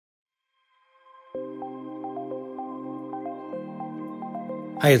Hi,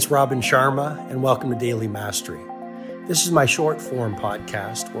 it's Robin Sharma, and welcome to Daily Mastery. This is my short-form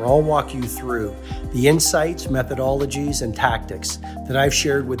podcast where I'll walk you through the insights, methodologies, and tactics that I've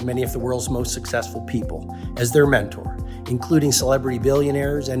shared with many of the world's most successful people as their mentor, including celebrity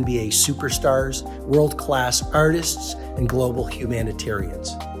billionaires, NBA superstars, world-class artists, and global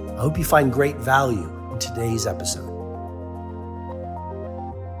humanitarians. I hope you find great value in today's episode.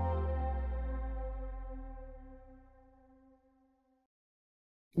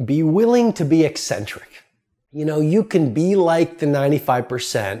 Be willing to be eccentric. You know, you can be like the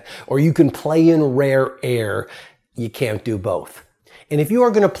 95%, or you can play in rare air. You can't do both. And if you are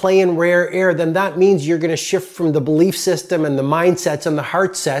going to play in rare air, then that means you're going to shift from the belief system and the mindsets and the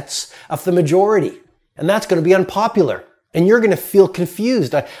heart sets of the majority. And that's going to be unpopular. And you're going to feel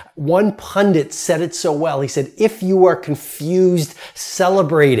confused. One pundit said it so well. He said, if you are confused,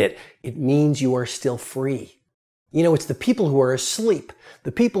 celebrate it. It means you are still free. You know, it's the people who are asleep,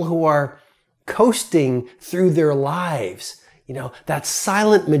 the people who are coasting through their lives. You know, that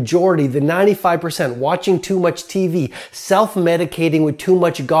silent majority, the 95%, watching too much TV, self-medicating with too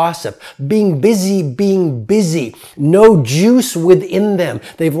much gossip, being busy, no juice within them.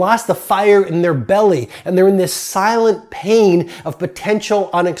 They've lost the fire in their belly, and they're in this silent pain of potential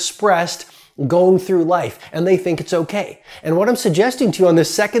unexpressed going through life, and they think it's okay. And what I'm suggesting to you on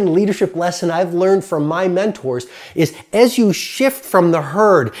this second leadership lesson I've learned from my mentors is, as you shift from the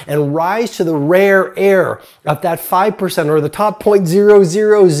herd and rise to the rare air of that 5% or the top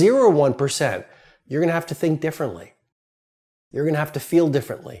 0.0001%, you're going to have to think differently. You're going to have to feel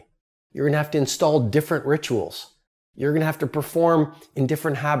differently. You're going to have to install different rituals. You're going to have to perform in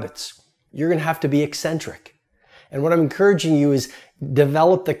different habits. You're going to have to be eccentric. And what I'm encouraging you is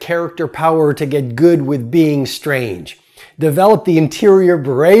develop the character power to get good with being strange. Develop the interior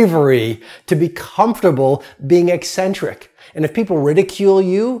bravery to be comfortable being eccentric. And if people ridicule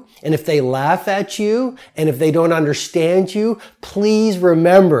you, and if they laugh at you, and if they don't understand you, please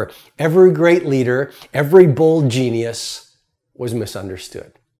remember, every great leader, every bold genius was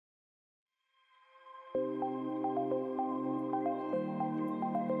misunderstood.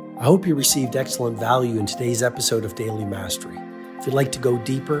 I hope you received excellent value in today's episode of Daily Mastery. If you'd like to go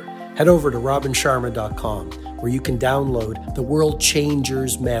deeper, head over to robinsharma.com, where you can download the World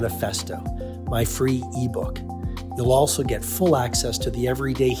Changers Manifesto, my free ebook. You'll also get full access to the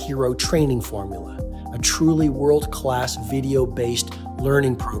Everyday Hero Training Formula, a truly world-class video-based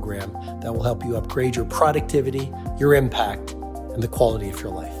learning program that will help you upgrade your productivity, your impact, and the quality of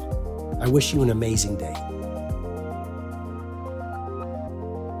your life. I wish you an amazing day.